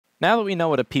Now that we know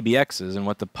what a PBX is and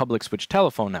what the public switch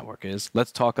telephone network is,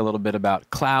 let's talk a little bit about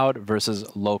cloud versus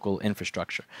local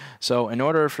infrastructure. So in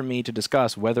order for me to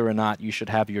discuss whether or not you should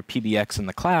have your PBX in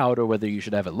the cloud or whether you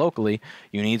should have it locally,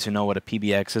 you need to know what a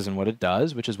PBX is and what it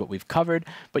does, which is what we've covered,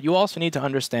 but you also need to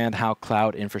understand how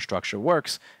cloud infrastructure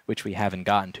works, which we haven't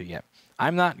gotten to yet.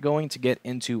 I'm not going to get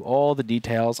into all the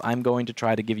details. I'm going to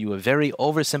try to give you a very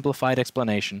oversimplified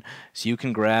explanation so you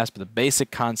can grasp the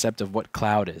basic concept of what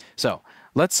cloud is. So,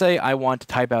 let's say I want to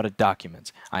type out a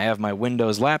document. I have my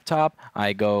Windows laptop,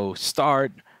 I go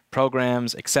Start,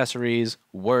 Programs, Accessories,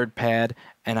 WordPad,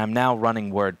 and I'm now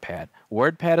running WordPad.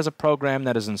 WordPad is a program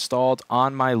that is installed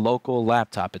on my local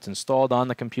laptop. It's installed on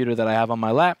the computer that I have on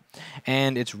my lap,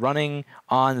 and it's running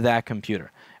on that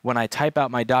computer. When I type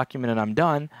out my document and I'm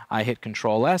done, I hit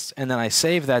Control-S, and then I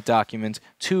save that document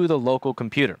to the local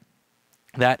computer.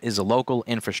 That is a local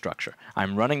infrastructure.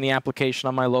 I'm running the application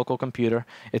on my local computer,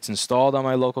 it's installed on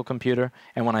my local computer,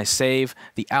 and when I save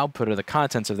the output or the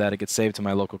contents of that, it gets saved to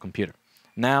my local computer.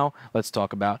 Now, let's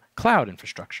talk about cloud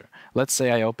infrastructure. Let's say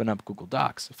I open up Google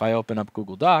Docs. If I open up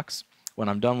Google Docs, when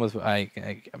I'm done with,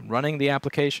 I'm running the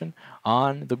application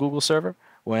on the Google server.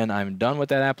 When I'm done with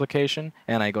that application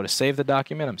and I go to save the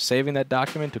document, I'm saving that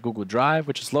document to Google Drive,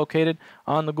 which is located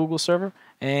on the Google server,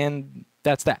 and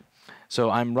that's that. So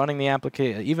I'm running the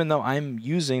application, even though I'm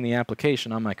using the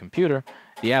application on my computer,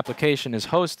 the application is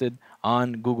hosted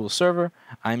on Google server.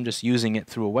 I'm just using it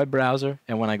through a web browser,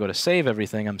 and when I go to save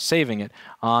everything, I'm saving it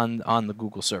on the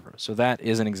Google server. So that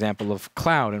is an example of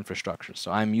cloud infrastructure.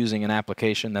 So I'm using an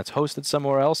application that's hosted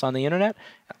somewhere else on the internet,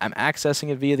 I'm accessing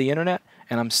it via the internet,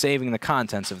 and I'm saving the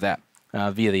contents of that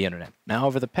via the internet. Now,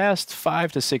 over the past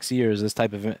 5 to 6 years, this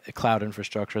type of cloud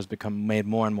infrastructure has become made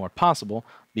more and more possible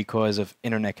because of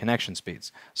internet connection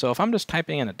speeds. So if I'm just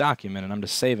typing in a document and I'm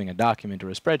just saving a document or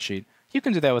a spreadsheet, you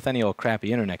can do that with any old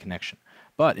crappy internet connection.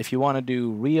 But if you want to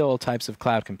do real types of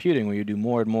cloud computing where you do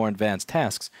more and more advanced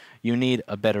tasks, you need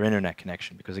a better internet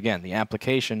connection because, again, the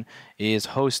application is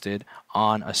hosted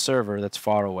on a server that's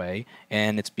far away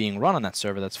and it's being run on that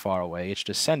server that's far away. It's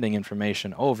just sending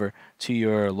information over to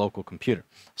your local computer.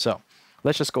 So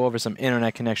let's just go over some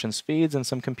internet connection speeds and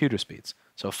some computer speeds.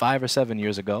 So 5 or 7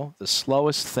 years ago, the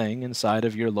slowest thing inside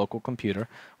of your local computer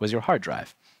was your hard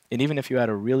drive. And even if you had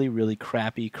a really, really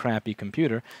crappy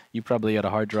computer, you probably had a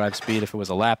hard drive speed, if it was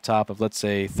a laptop, of, let's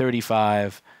say,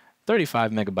 35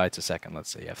 megabytes a second.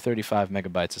 Let's say you have 35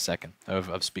 megabytes a second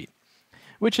of speed,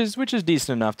 which is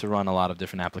decent enough to run a lot of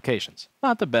different applications.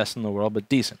 Not the best in the world, but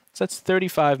decent. So that's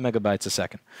 35 megabytes a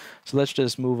second. So let's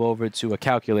just move over to a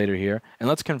calculator here, and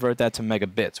let's convert that to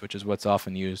megabits, which is what's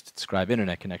often used to describe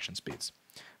internet connection speeds.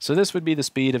 So this would be the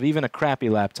speed of even a crappy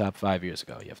laptop 5 years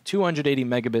ago. You have 280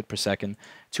 megabit per second.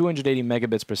 280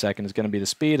 megabits per second is going to be the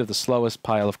speed of the slowest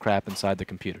pile of crap inside the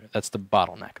computer. That's the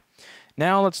bottleneck.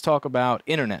 Now let's talk about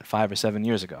internet 5 or 7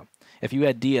 years ago. If you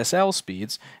had DSL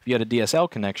speeds, if you had a DSL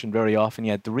connection, very often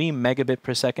you had 3 megabit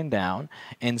per second down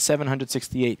and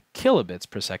 768 kilobits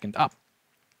per second up.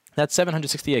 That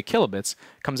 768 kilobits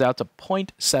comes out to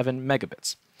 0.7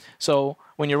 megabits. So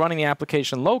when you're running the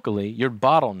application locally, your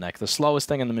bottleneck, the slowest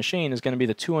thing in the machine, is going to be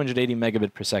the 280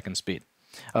 megabit per second speed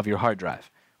of your hard drive.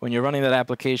 When you're running that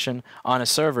application on a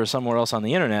server somewhere else on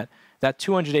the internet, that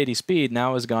 280 speed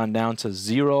now has gone down to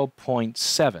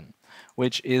 0.7,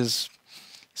 which is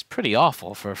pretty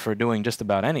awful for doing just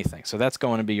about anything. So that's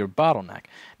going to be your bottleneck.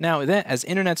 Now, then, as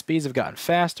internet speeds have gotten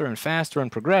faster and faster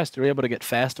and progressed, you're able to get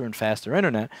faster and faster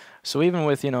internet. So even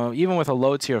with, even with a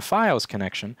low-tier Fios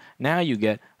connection, now you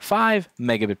get 5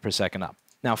 megabit per second up.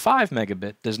 Now, 5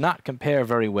 megabit does not compare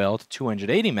very well to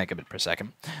 280 megabit per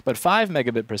second, but 5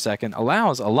 megabit per second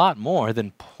allows a lot more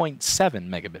than 0.7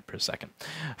 megabit per second.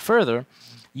 Further,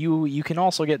 you can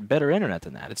also get better internet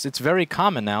than that. It's very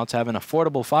common now to have an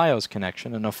affordable Fios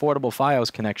connection. An affordable Fios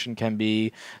connection can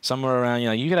be somewhere around,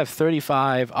 you could have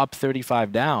 35 up,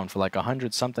 35 down for like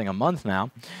 100 something a month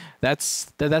now.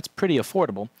 That's pretty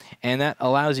affordable, and that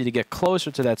allows you to get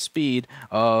closer to that speed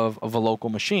of a local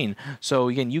machine. So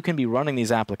again, you can be running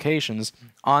these applications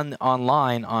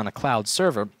online on a cloud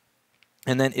server,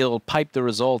 and then it'll pipe the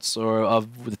results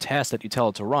of the task that you tell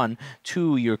it to run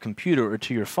to your computer or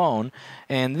to your phone.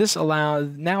 And this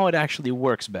now it actually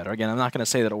works better. Again, I'm not going to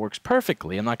say that it works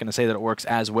perfectly. I'm not going to say that it works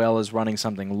as well as running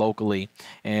something locally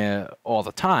all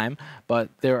the time. But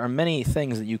there are many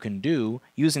things that you can do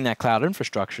using that cloud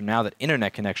infrastructure now that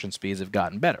internet connection speeds have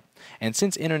gotten better. And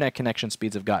since internet connection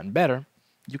speeds have gotten better,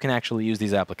 you can actually use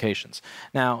these applications.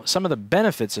 Now, some of the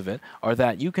benefits of it are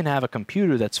that you can have a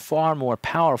computer that's far more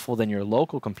powerful than your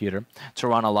local computer to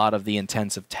run a lot of the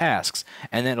intensive tasks,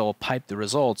 and then it'll pipe the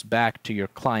results back to your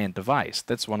client device.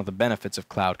 That's one of the benefits of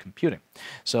cloud computing.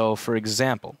 So, for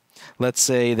example, let's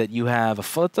say that you have a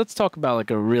phone. Let's talk about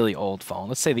like a really old phone.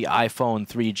 Let's say the iPhone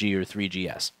 3G or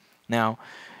 3GS. Now,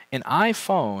 an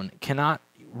iPhone cannot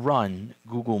run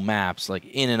Google Maps like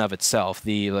in and of itself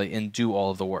and do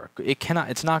all of the work. It cannot.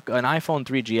 It's not an iPhone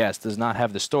 3GS does not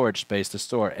have the storage space to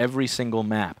store every single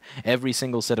map, every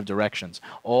single set of directions,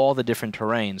 all the different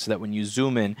terrains, so that when you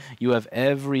zoom in, you have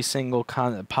every single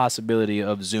possibility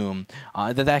of zoom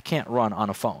that can't run on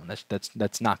a phone.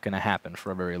 That's not going to happen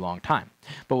for a very long time.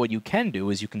 But what you can do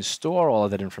is you can store all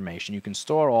of that information. You can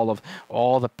store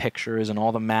all the pictures and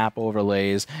all the map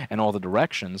overlays and all the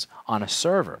directions on a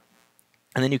server.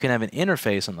 And then you can have an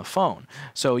interface on the phone.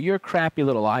 So your crappy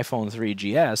little iPhone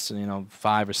 3GS,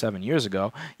 5 or 7 years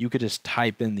ago, you could just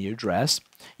type in the address.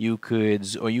 You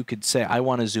could say, I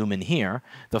want to zoom in here.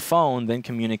 The phone then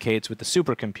communicates with the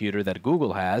supercomputer that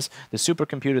Google has. The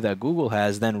supercomputer that Google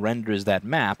has then renders that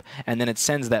map, and then it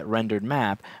sends that rendered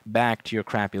map back to your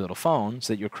crappy little phone,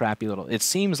 so that it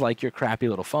seems like your crappy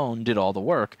little phone did all the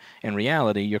work. In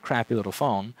reality, your crappy little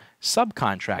phone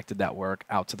subcontracted that work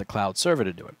out to the cloud server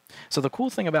to do it. So the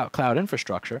cool thing about cloud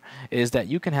infrastructure is that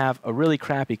you can have a really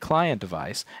crappy client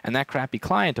device, and that crappy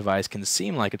client device can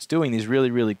seem like it's doing these really,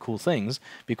 really cool things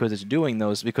because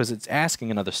it's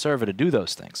asking another server to do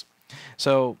those things.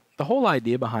 So the whole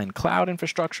idea behind cloud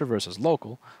infrastructure versus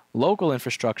local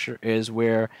infrastructure is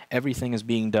where everything is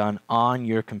being done on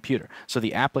your computer. So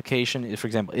the application is, for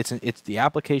example, the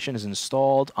application is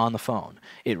installed on the phone.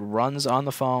 It runs on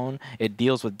the phone. It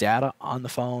deals with data on the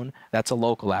phone. That's a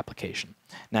local application.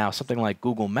 Now, something like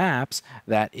Google Maps,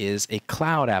 that is a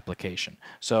cloud application.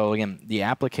 So again, the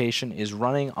application is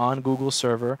running on Google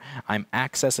server. I'm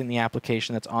accessing the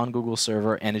application that's on Google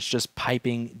server, and it's just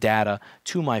piping data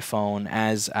to my phone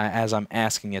as I'm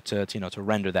asking it to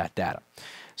render that data.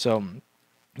 So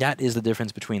that is the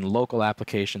difference between local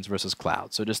applications versus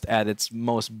cloud. So just at its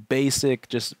most basic,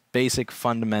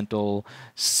 fundamental,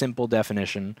 simple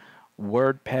definition,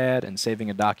 WordPad and saving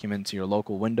a document to your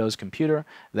local Windows computer,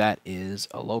 that is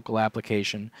a local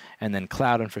application. And then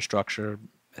cloud infrastructure,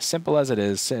 as simple as it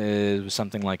is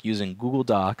something like using Google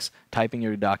Docs, typing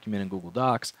your document in Google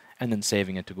Docs, and then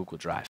saving it to Google Drive.